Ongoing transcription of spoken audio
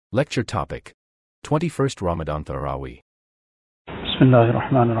Lecture topic: 21st Ramadan Taraweeh. Bismillahir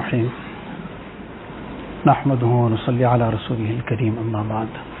Rahmanir Rahim. Nahmaduhu wa nusalli ala rasulihil kareem, amma ba'd.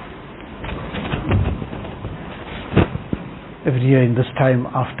 Every year in this time,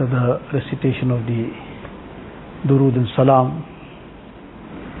 after the recitation of the Durood and Salam,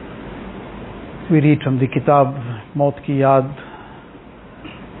 we read from the Kitab Maut Ki Yaad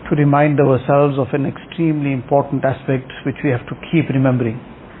to remind ourselves of an extremely important aspect which we have to keep remembering.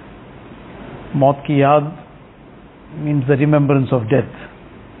 Maut Ki Yaad means the remembrance of death.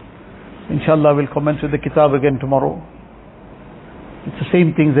 Inshallah, we'll commence with the Kitab again tomorrow. It's the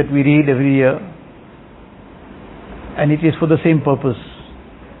same things that we read every year, and it is for the same purpose.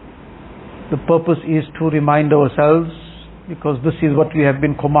 The purpose is to remind ourselves, because this is what we have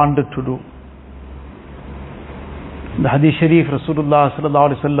been commanded to do. The Hadith Sharif, Rasulullah sallallahu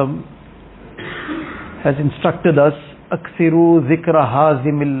alaihi wasallam has instructed us, "Akthiru zikra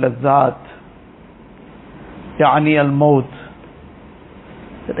hazimil lazzat." Yani al-maut,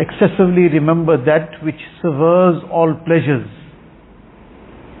 that excessively remember that which severs all pleasures,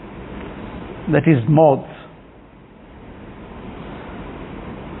 that is maut.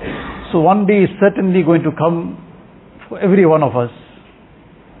 So one day is certainly going to come for every one of us.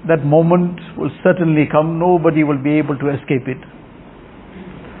 That moment will certainly come. Nobody will be able to escape it.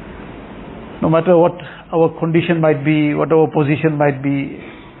 No matter what our condition might be, what our position might be,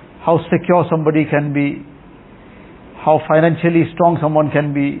 how secure somebody can be, how financially strong someone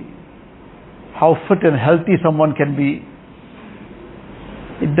can be, how fit and healthy someone can be,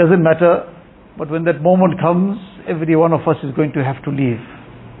 it doesn't matter. But when that moment comes, every one of us is going to have to leave.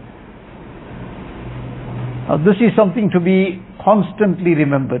 Now this is something to be constantly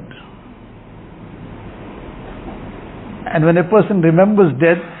remembered. And when a person remembers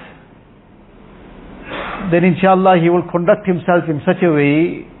death, then inshallah he will conduct himself in such a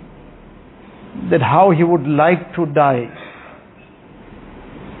way that how he would like to die.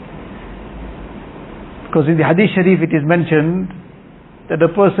 Because in the Hadith Sharif it is mentioned that a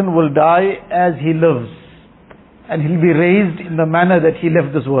person will die as he lives, and he'll be raised in the manner that he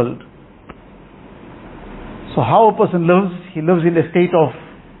left this world. So how a person lives, he lives in a state of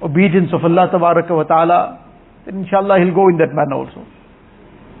obedience of Allah Tabaraka wa Ta'ala, then inshallah he'll go in that manner also.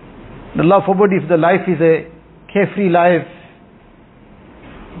 And Allah forbid if the life is a carefree life,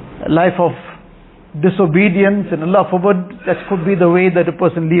 a life of disobedience, and Allah forbid that could be the way that a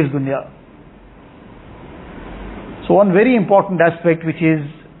person leaves dunya. So one very important aspect which is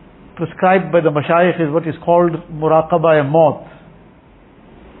prescribed by the mashayikh is what is called muraqabah and maut.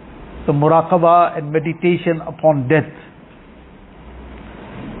 The muraqabah and meditation upon death.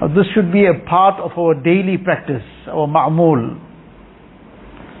 Now this should be a part of our daily practice, our ma'mul.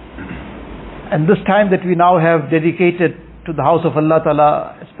 And this time that we now have dedicated to the house of Allah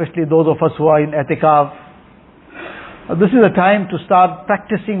Ta'ala, especially those of us who are in i'tikaf, this is a time to start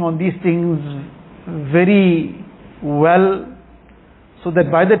practicing on these things very well, so that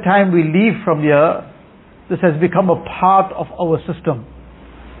by the time we leave from here, this has become a part of our system.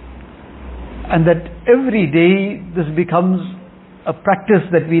 And that every day this becomes a practice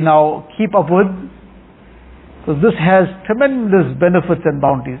that we now keep up with, because this has tremendous benefits and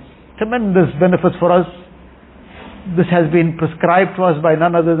bounties, tremendous benefits for us. This has been prescribed to us by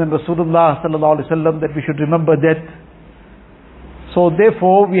none other than Rasulullah sallallahu alaihi wasallam, that we should remember death. So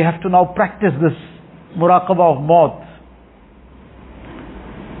therefore we have to now practice this muraqabah of maut.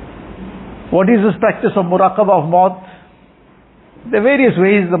 What is this practice of muraqabah of maut? There are various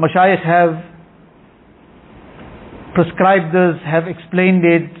ways the mashayikh have prescribed this, have explained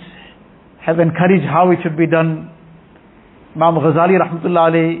it, have encouraged how it should be done. Imam Ghazali rahmatullah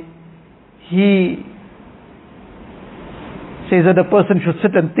alayhi, he says that a person should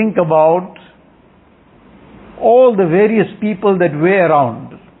sit and think about all the various people that were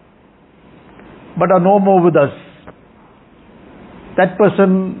around but are no more with us. That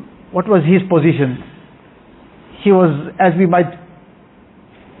person, what was his position? He was, as we might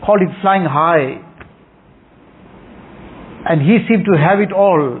call it, flying high, and he seemed to have it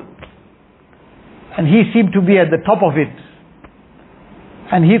all, and he seemed to be at the top of it,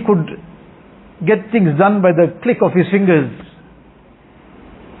 and he could get things done by the click of his fingers.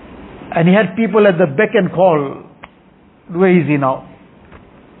 And he had people at the beck and call. Where is he now?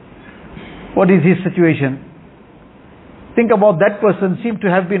 What is his situation? Think about that person. Seemed to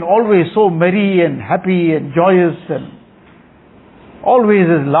have been always so merry and happy and joyous, and always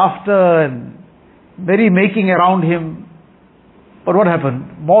his laughter and merry making around him. But what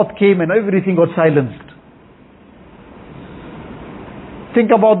happened? Maut came and everything got silenced.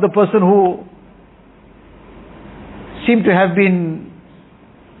 Think about the person who seemed to have been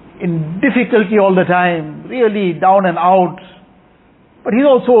in difficulty all the time, really down and out. But he's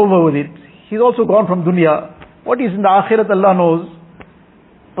also over with it. He's also gone from dunya. What is in the akhirat, Allah knows.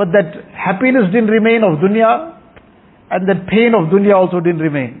 But that happiness didn't remain of dunya, and that pain of dunya also didn't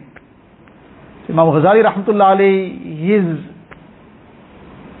remain. Imam Ghazali rahmatullah alayhi, his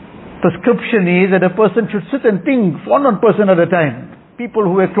prescription is that a person should sit and think one person at a time. People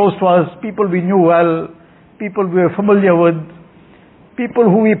who were close to us, people we knew well, people we were familiar with, people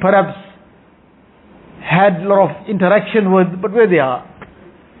who we perhaps had a lot of interaction with, but where they are.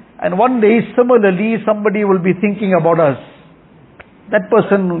 And one day, similarly, somebody will be thinking about us. That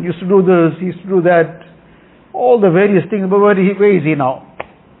person used to do this, he used to do that, all the various things, but where is he now?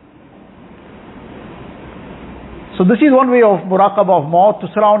 So this is one way of muraqabah of maut, to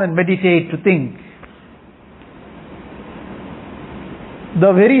surround and meditate, to think.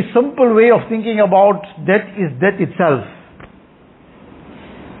 The very simple way of thinking about death is death itself.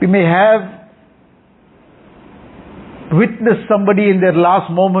 We may have witnessed somebody in their last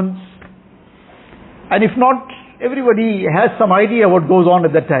moments, and if not, everybody has some idea what goes on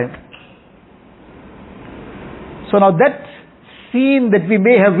at that time. So now that scene that we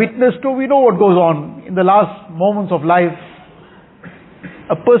may have witnessed to, we know what goes on in the last moments of life.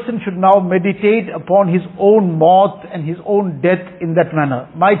 A person should now meditate upon his own maut and his own death in that manner.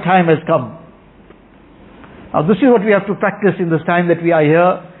 My time has come. Now this is what we have to practice in this time that we are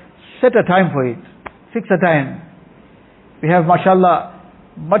here. Set a time for it. Fix a time. We have, mashallah,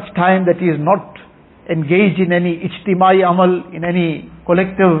 much time that is not engaged in any ijtimai amal, in any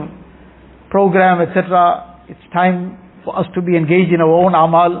collective program, etc. It's time for us to be engaged in our own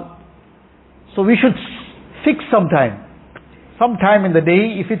amal. So we should fix some time in the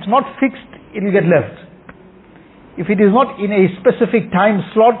day. If it's not fixed, it will get left. If it is not in a specific time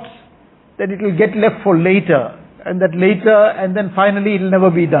slot, then it will get left for later, and that later, and then finally it will never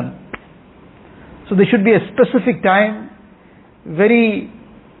be done. So there should be a specific time. Very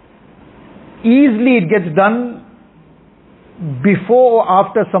easily it gets done before or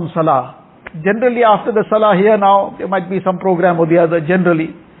after some salah. Generally after the salah here now, there might be some program or the other,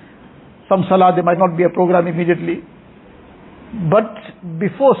 generally. Some salah, there might not be a program immediately. But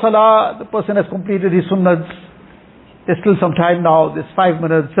before salah, the person has completed his sunnahs. There's still some time now. There's 5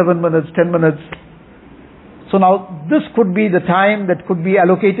 minutes, 7 minutes, 10 minutes. So now this could be the time that could be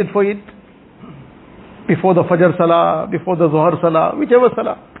allocated for it. Before the Fajr salah, before the Zuhr salah, whichever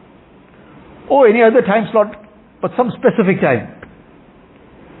salah. Or any other time slot, but some specific time.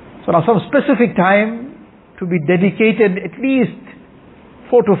 So now some specific time to be dedicated at least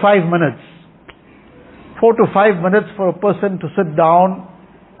 4 to 5 minutes. 4 to 5 minutes for a person to sit down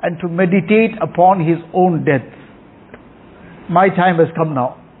and to meditate upon his own death. My time has come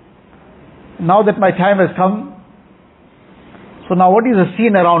now. Now that my time has come, so now what is the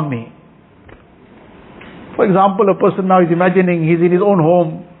scene around me? For example, a person now is imagining he's in his own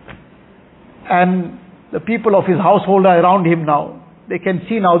home, and the people of his household are around him now. They can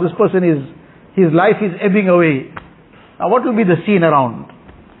see now this person his life is ebbing away. Now what will be the scene around?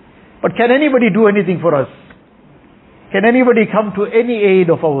 But can anybody do anything for us? Can anybody come to any aid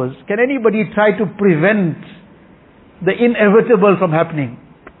of ours? Can anybody try to prevent the inevitable from happening?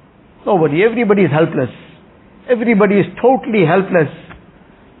 Nobody. Everybody is helpless. Everybody is totally helpless.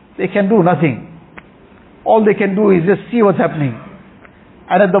 They can do nothing. All they can do is just see what's happening.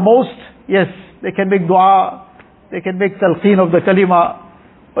 And at the most, yes, they can make dua, they can make talqeen of the kalima,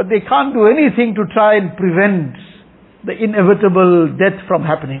 but they can't do anything to try and prevent the inevitable death from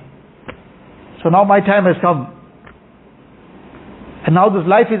happening. So now my time has come. And now this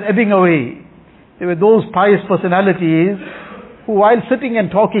life is ebbing away. There were those pious personalities who, while sitting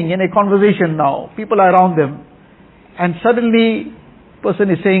and talking in a conversation now, people are around them, and suddenly person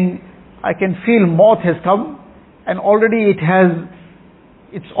is saying, I can feel maut has come, and already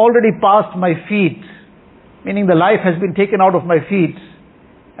it's already past my feet, meaning the life has been taken out of my feet,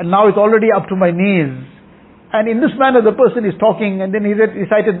 and now it's already up to my knees. And in this manner the person is talking, and then he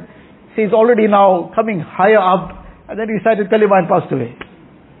recited, he's already now coming higher up, and then he recited kalima and passed away.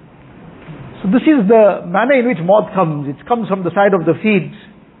 So this is the manner in which maut comes. It comes from the side of the feet.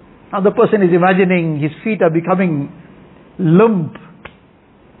 Now the person is imagining his feet are becoming limp,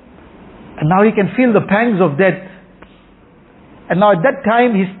 and now he can feel the pangs of death. And now at that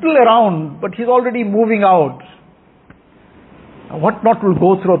time he's still around, but he's already moving out. Now what not will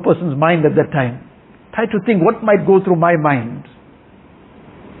go through a person's mind at that time? Try to think what might go through my mind.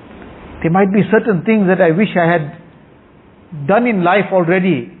 There might be certain things that I wish I had done in life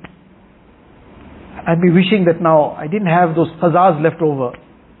already. I'd be wishing that now I didn't have those qazas left over.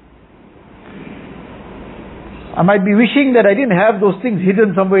 I might be wishing that I didn't have those things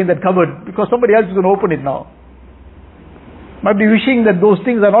hidden somewhere in that cupboard because somebody else is going to open it now. Might be wishing that those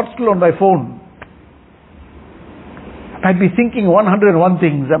things are not still on my phone. I might be thinking 101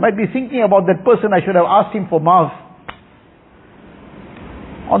 things. I might be thinking about that person I should have asked him for maaf.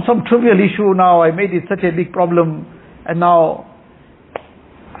 On some trivial issue now, I made it such a big problem, and now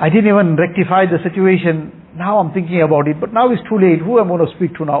I didn't even rectify the situation. Now I'm thinking about it, but now it's too late. Who am I going to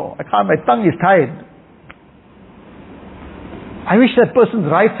speak to now? I can't, my tongue is tired. I wish that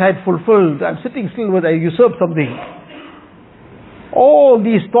person's rights I had fulfilled. I'm sitting still with I usurped something. All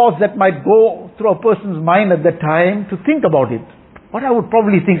these thoughts that might go through a person's mind at that time, to think about it. What I would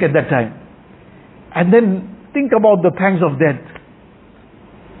probably think at that time. And then think about the pangs of death.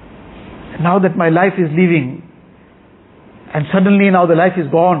 Now that my life is leaving, and suddenly now the life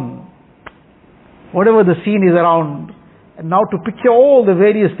is gone, whatever the scene is around, and now to picture all the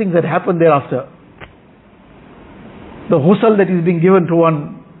various things that happen thereafter. The ghusl that is being given to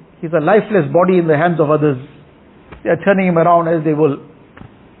one, he's a lifeless body in the hands of others. They are turning him around as they will.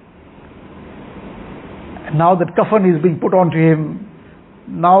 And now that kafan is being put onto him,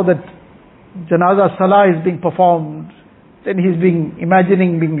 now that janaza salah is being performed, then he's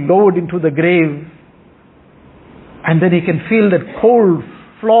imagining being lowered into the grave, and then he can feel that cold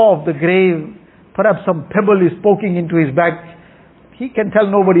floor of the grave. Perhaps some pebble is poking into his back. He can tell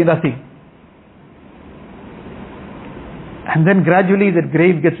nobody nothing. And then gradually that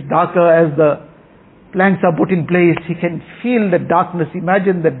grave gets darker as the planks are put in place. He can feel the darkness.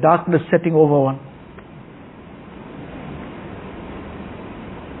 Imagine the darkness setting over one.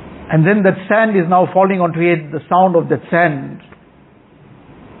 And then that sand is now falling onto it, the sound of that sand.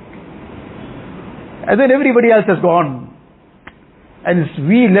 And then everybody else has gone. And it's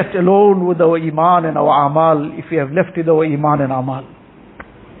we left alone with our iman and our amal, if we have left with our iman and amal.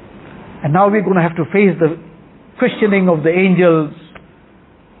 And now we're going to have to face the questioning of the angels,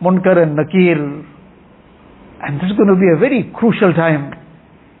 Munkar and Nakir. And this is going to be a very crucial time.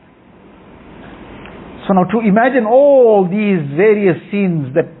 So now to imagine all these various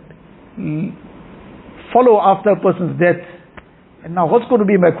scenes that follow after a person's death, and now what's going to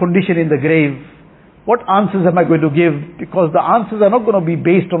be my condition in the grave? What answers am I going to give? Because the answers are not going to be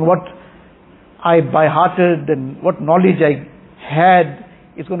based on what I by-hearted and what knowledge I had.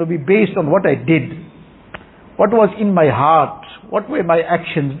 It's going to be based on what I did. What was in my heart? What were my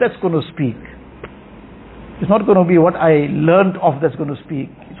actions? That's going to speak. It's not going to be what I learned of that's going to speak.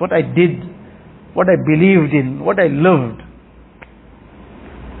 It's what I did, what I believed in, what I lived.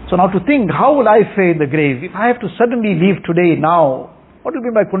 So now to think, how will I fare in the grave? If I have to suddenly leave today, now, what will be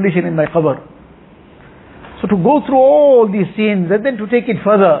my condition in my qabr? So to go through all these scenes and then to take it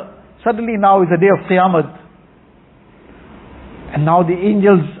further, suddenly now is the day of Qiyamah. And now the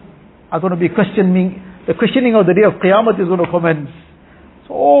angels are going to be questioning. The questioning of the day of Qiyamah is going to commence.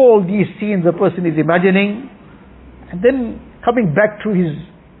 So all these scenes the person is imagining, and then coming back to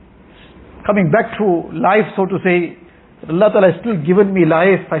life, so to say. Allah Ta'ala has still given me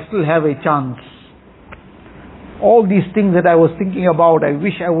life, I still have a chance. All these things that I was thinking about, I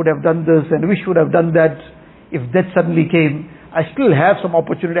wish I would have done this and wish I would have done that. If death suddenly came, I still have some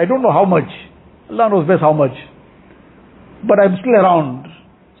opportunity. I don't know how much. Allah knows best how much. But I'm still around.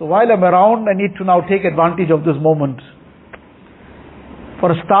 So while I'm around, I need to now take advantage of this moment.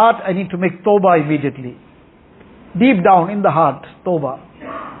 For a start, I need to make tawbah immediately. Deep down in the heart, tawbah.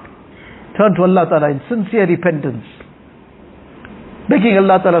 Turn to Allah Ta'ala in sincere repentance. Begging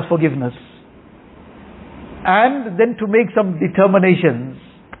Allah Ta'ala's forgiveness. And then to make some determinations.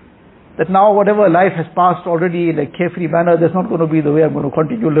 That now whatever life has passed already in a carefree manner, that's not going to be the way I'm going to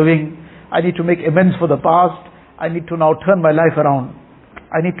continue living. I need to make amends for the past. I need to now turn my life around.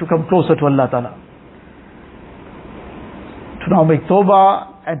 I need to come closer to Allah Ta'ala. To now make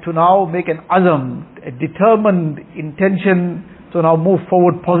tawbah and to now make an azam, a determined intention to now move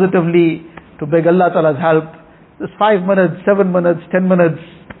forward positively to beg Allah Ta'ala's help. This 5 minutes, 7 minutes, 10 minutes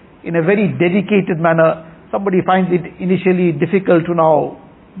in a very dedicated manner. Somebody finds it initially difficult to now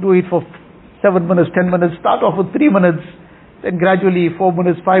do it for 7 minutes, 10 minutes. Start off with 3 minutes, then gradually 4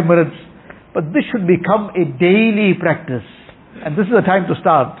 minutes, 5 minutes. But this should become a daily practice. And this is the time to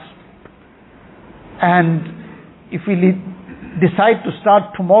start. And if we decide to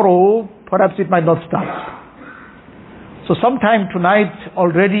start tomorrow, perhaps it might not start. So sometime tonight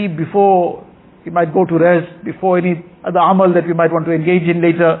already, before we might go to rest, before any other amal that we might want to engage in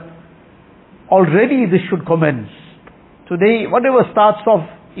later, already this should commence. Today, whatever starts off,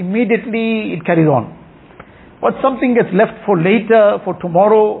 immediately it carries on. What something gets left for later, for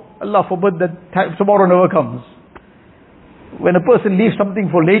tomorrow, Allah forbid that tomorrow never comes. When a person leaves something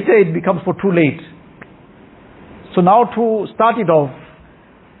for later, it becomes for too late. So now to start it off,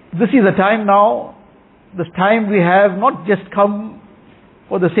 this is a time now, this time we have not just come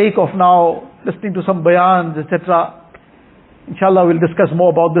for the sake of now listening to some bayans, etc. Inshallah we'll discuss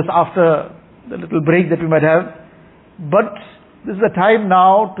more about this after the little break that we might have. But this is a time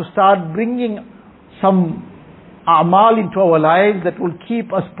now to start bringing some a'mal into our lives that will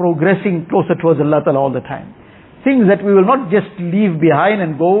keep us progressing closer towards Allah Ta'ala all the time. Things that we will not just leave behind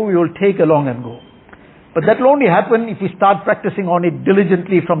and go, we will take along and go. But that will only happen if we start practicing on it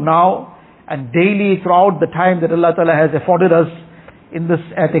diligently from now and daily throughout the time that Allah Ta'ala has afforded us in this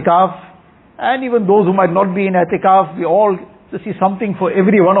i'tikaf. And even those who might not be in i'tikaf, this is something for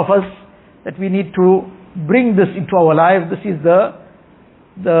every one of us that we need to bring this into our life. This is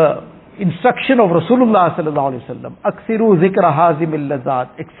the instruction of Rasulullah sallallahu alaihi wasallam. Aksiru zikra hazimil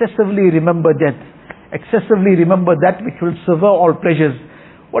lazat. Excessively remember death. Excessively remember that which will sever all pleasures.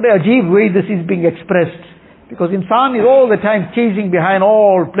 What a ajeeb way this is being expressed. Because insan is all the time chasing behind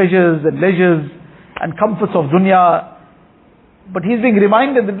all pleasures and leisures and comforts of dunya. But he's being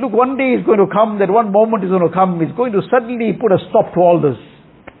reminded that look, one day is going to come, that one moment is going to come, is going to suddenly put a stop to all this.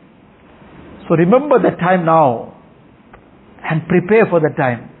 So remember that time now and prepare for that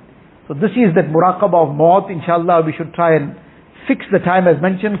time. So this is that muraqabah of maut. Inshallah we should try and fix the time as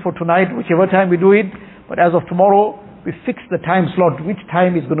mentioned for tonight, whichever time we do it. But as of tomorrow, we fix the time slot, which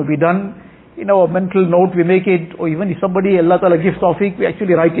time is going to be done. In our mental note we make it, or even if somebody, Allah Ta'ala gives tawfiq, we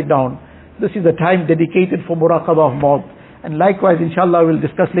actually write it down. This is the time dedicated for muraqabah of maut. And likewise, inshallah, we'll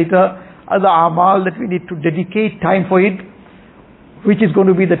discuss later other a'mal that we need to dedicate time for it, which is going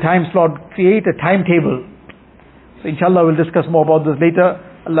to be the time slot, create a timetable. So inshallah, we'll discuss more about this later.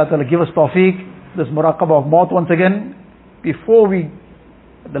 Allah Ta'ala give us tawfiq, this muraqabah of maut once again.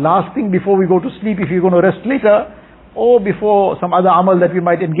 The last thing before we go to sleep, if you're going to rest later, or before some other amal that we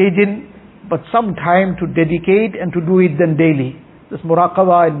might engage in, but some time to dedicate and to do it then daily. This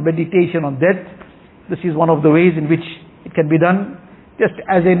muraqabah and meditation on death, this is one of the ways in which it can be done. Just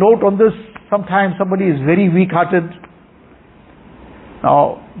as a note on this, sometimes somebody is very weak-hearted.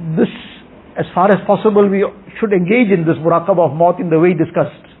 Now, this, as far as possible, we should engage in this muraqabah of maut in the way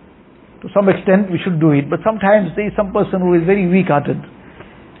discussed. To some extent, we should do it. But sometimes there is some person who is very weak-hearted.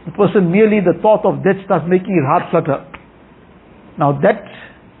 The person, merely the thought of death starts making his heart flutter. Now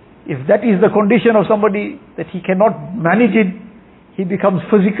if that is the condition of somebody, that he cannot manage it, he becomes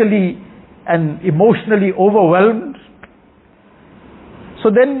physically and emotionally overwhelmed.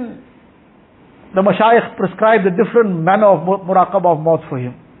 So then, the mashayikh prescribed a different manner of muraqabah of maut for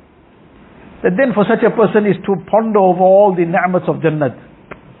him. That then for such a person is to ponder over all the ni'mats of Jannat.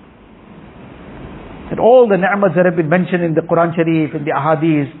 And all the ni'mats that have been mentioned in the Quran Sharif, in the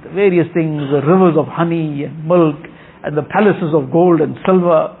ahadith, the various things, the rivers of honey and milk, and the palaces of gold and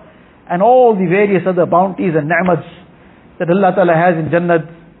silver, and all the various other bounties and ni'mats that Allah Ta'ala has in Jannat,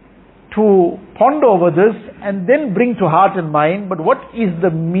 to ponder over this and then bring to heart and mind, but what is the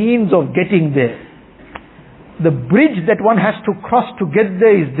means of getting there? The bridge that one has to cross to get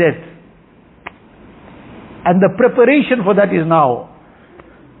there is death. And the preparation for that is now.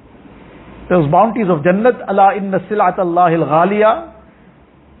 Those bounties of Jannat, Allah inna sil'at Allahil ghaliya,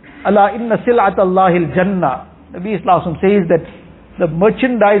 Allah inna sil'at Allahil jannah. Nabi Islam says that the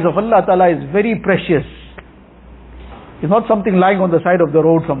merchandise of Allah Ta'ala is very precious. It's not something lying on the side of the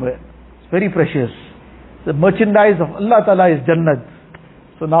road somewhere. It's very precious. The merchandise of Allah Ta'ala is Jannat.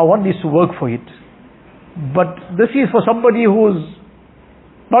 So now one needs to work for it. But this is for somebody who is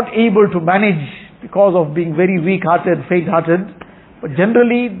not able to manage because of being very weak-hearted, faint-hearted. But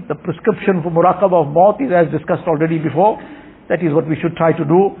generally, the prescription for muraqabah of maut is as discussed already before. That is what we should try to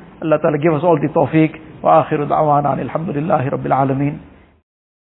do. Allah Ta'ala give us all the tawfiq. Wa akhiru da'wana alhamdulillahi rabbil alameen.